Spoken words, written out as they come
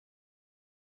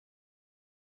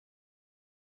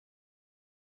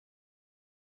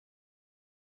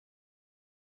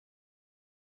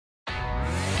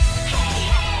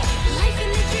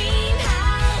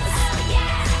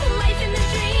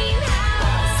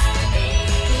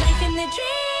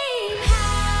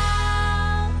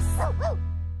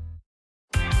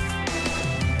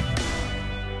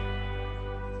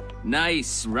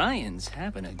Nice. Ryan's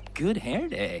having a good hair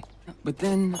day. But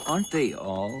then, aren't they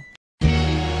all?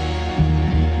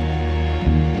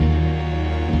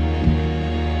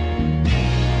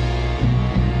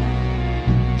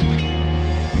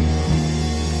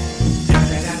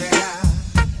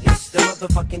 It's the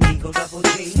motherfucking Eagle Double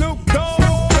G. Snoop Dogg.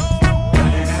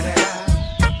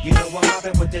 You know I'm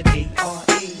mobbing with the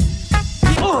D.R.E.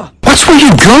 Watch where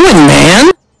you're going,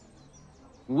 man!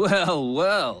 Well.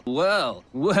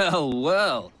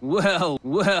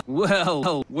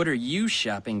 What are you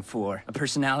shopping for? A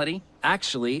personality?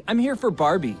 Actually, I'm here for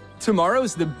Barbie.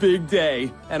 Tomorrow's the big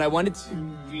day, and I want it to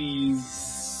be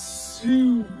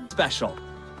special.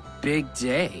 Big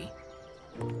day?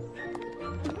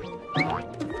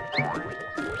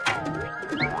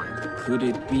 Could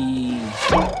it be...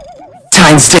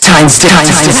 Times.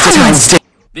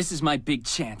 This is my big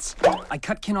chance. I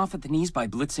cut Ken off at the knees by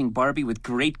blitzing Barbie with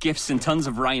great gifts and tons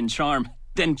of Ryan charm.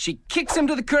 Then she kicks him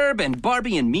to the curb, and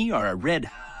Barbie and me are a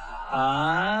red...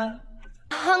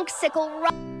 Hunksicle.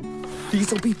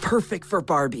 These'll be perfect for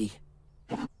Barbie.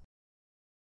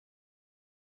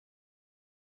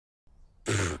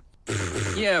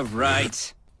 Yeah,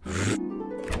 right.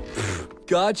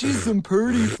 Got you some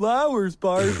pretty flowers,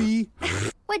 Barbie.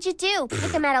 What'd you do?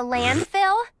 Pick them at a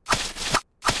landfill?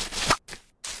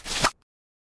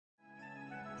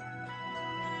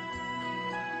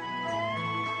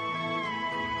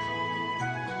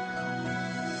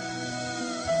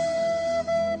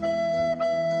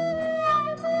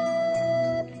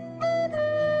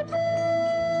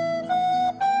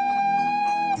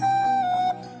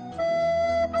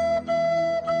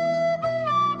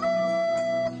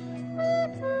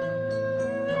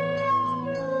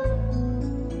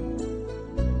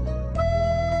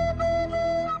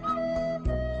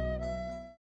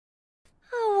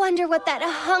 Wonder what that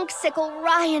hunksicle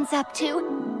Ryan's up to.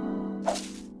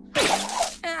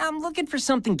 I'm looking for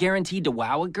something guaranteed to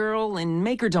wow a girl and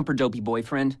make her dump her dopey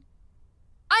boyfriend.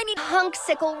 I need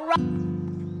hunksicle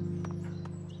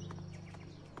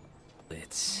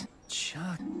It's...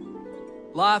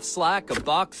 Life's like a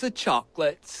box of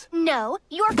chocolates. No,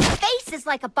 your face is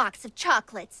like a box of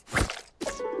chocolates.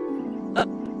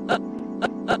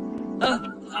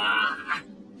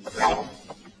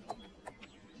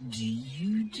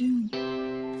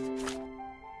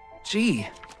 Gee,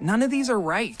 none of these are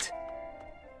right.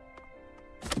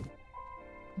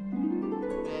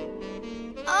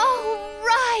 Oh,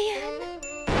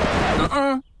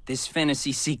 Ryan! This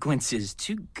fantasy sequence is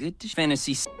too good to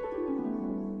fantasy...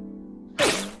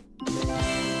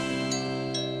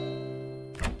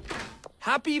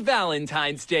 Happy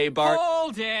Valentine's Day, Bart.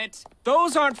 Hold it!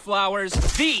 Those aren't flowers,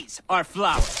 these are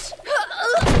flowers!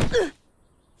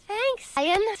 Thanks,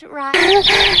 Ryan.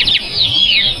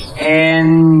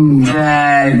 And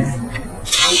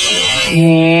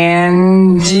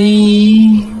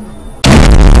candy.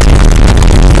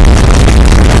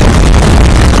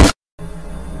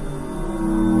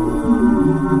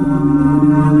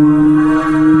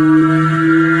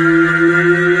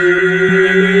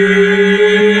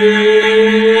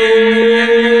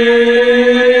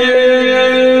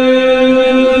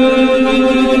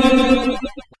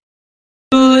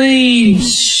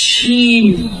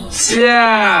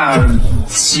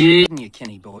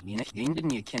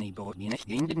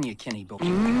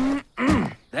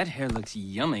 That hair looks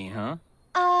yummy, huh?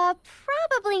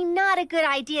 Probably not a good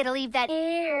idea to leave that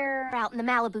hair out in the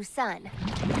Malibu sun.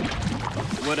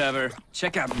 Whatever.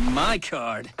 Check out my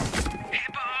card. Hey,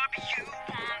 Barbie, you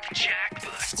want the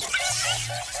jackpot?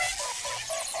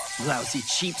 Lousy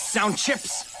cheap sound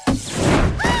chips.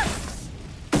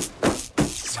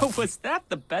 So was that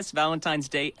the best Valentine's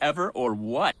Day ever, or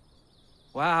what?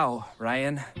 Wow,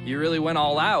 Ryan, you really went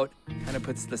all out. Kinda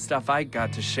puts the stuff I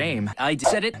got to shame. I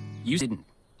said it, you didn't.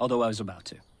 Although I was about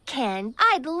to. Ken,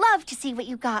 I'd love to see what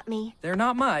you got me. They're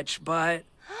not much, but...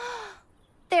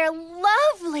 They're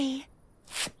lovely.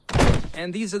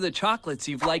 And these are the chocolates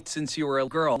you've liked since you were a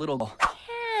girl, little...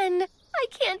 Ken, I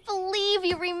can't believe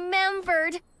you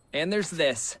remembered. And there's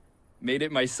this. Made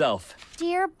it myself.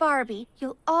 Dear Barbie,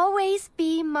 you'll always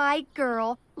be my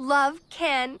girl. Love,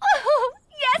 Ken. Oh,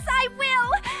 yes, I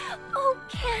will. Oh,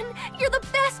 Ken, you're the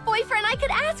best boyfriend I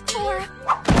could ask for.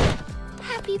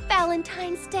 Happy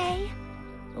Valentine's Day.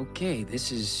 Okay,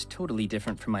 this is totally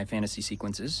different from my fantasy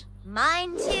sequences.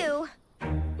 Mine too.